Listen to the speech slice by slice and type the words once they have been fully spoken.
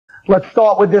let's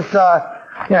start with this,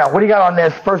 what do you got on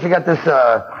this? First you got this,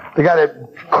 the guy that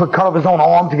cut off his own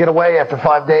arm to get away after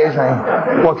 5 days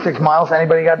and he walked 6 miles.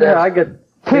 Anybody got that? Yeah, I get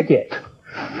ticket.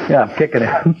 Yeah, I'm kicking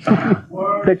it.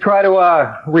 They try to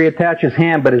reattach his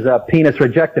hand, but his penis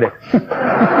rejected it.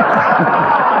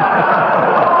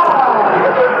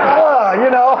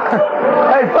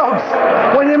 Hey, folks,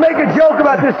 when you make a joke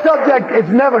about this subject, it's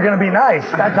never going to be nice.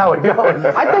 That's how it goes.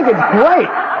 I think it's great.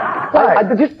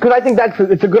 Right. Just because I think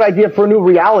it's a good idea for a new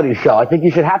reality show. I think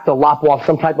you should have to lop off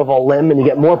some type of a limb, and you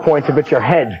get more points if it's your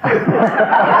head.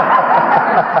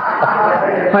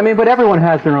 I mean, but everyone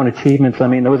has their own achievements. I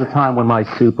mean, there was a time when my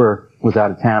super was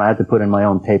out of town. I had to put in my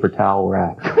own paper towel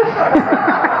rack.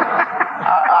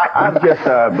 I just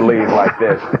believe like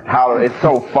this, how it's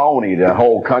so phony, the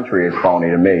whole country is phony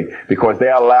to me, because they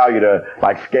allow you to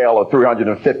like scale a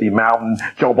 350 mountain,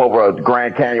 jump over a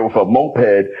Grand Canyon with a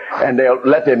moped, and they'll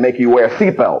let them make you wear a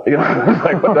seatbelt. You know, it's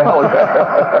like, what the hell is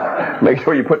that? Make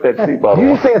sure you put that seatbelt on.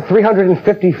 Did you say a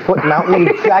 350-foot mountain,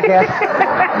 you jackass?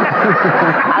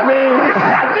 I mean,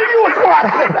 I knew you were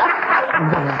watching.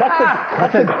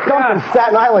 That's a dump in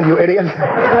Staten Island, you idiot.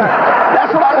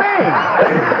 That's what I mean.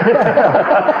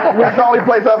 That's the only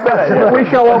place I've been. We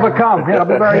shall overcome. It'll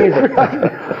be very easy.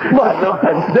 Look,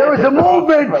 there is a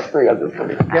movement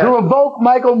to revoke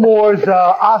Michael Moore's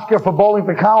Oscar for Bowling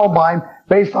for Columbine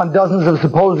based on dozens of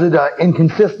supposed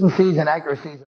inconsistencies and accuracies.